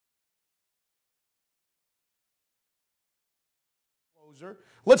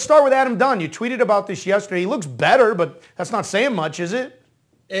Let's start with Adam Dunn. You tweeted about this yesterday. He looks better, but that's not saying much, is it?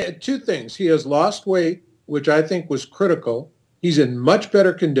 Two things. He has lost weight, which I think was critical. He's in much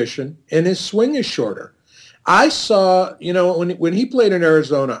better condition, and his swing is shorter. I saw, when he played in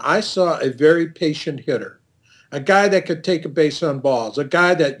Arizona, I saw a very patient hitter, a guy that could take a base on balls, a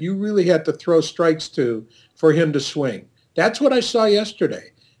guy that you really had to throw strikes to for him to swing. That's what I saw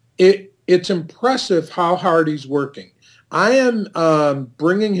yesterday. It's impressive how hard he's working. I am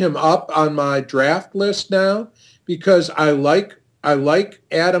bringing him up on my draft list now because I like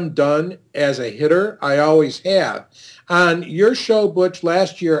Adam Dunn as a hitter. I always have. On your show, Butch,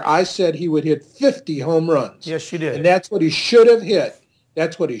 last year, I said he would hit 50 home runs. Yes, you did. And that's what he should have hit.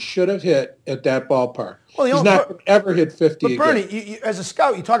 That's what he should have hit at that ballpark. Well, he's not going to ever hit 50 but again. Bernie, as a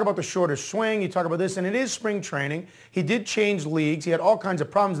scout, you talk about the shorter swing, you talk about this, and it is spring training. He did change leagues. He had all kinds of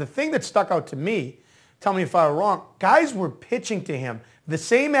problems. The thing that stuck out to me, tell me if I'm wrong, guys were pitching to him. The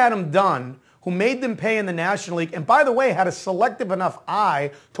same Adam Dunn who made them pay in the National League, and by the way, had a selective enough eye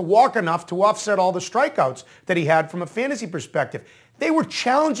to walk enough to offset all the strikeouts that he had from a fantasy perspective. They were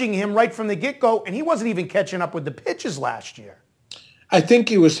challenging him right from the get-go, and he wasn't even catching up with the pitches last year. I think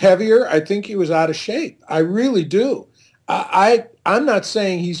he was heavier. I think he was out of shape. I really do. I'm not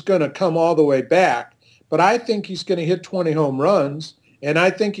saying he's going to come all the way back, but I think he's going to hit 20 home runs, and I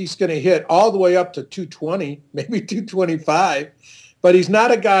think he's going to hit all the way up to 220, maybe 225. But he's not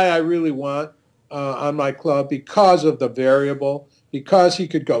a guy I really want on my club because of the variable, because he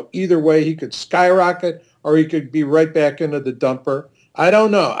could go either way. He could skyrocket or he could be right back into the dumper. I don't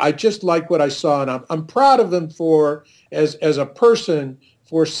know. I just like what I saw, and I'm proud of him for, as a person,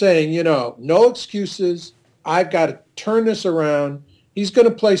 for saying, no excuses. I've got to turn this around. He's going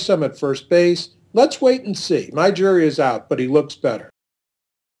to play some at first base. Let's wait and see. My jury is out, but he looks better.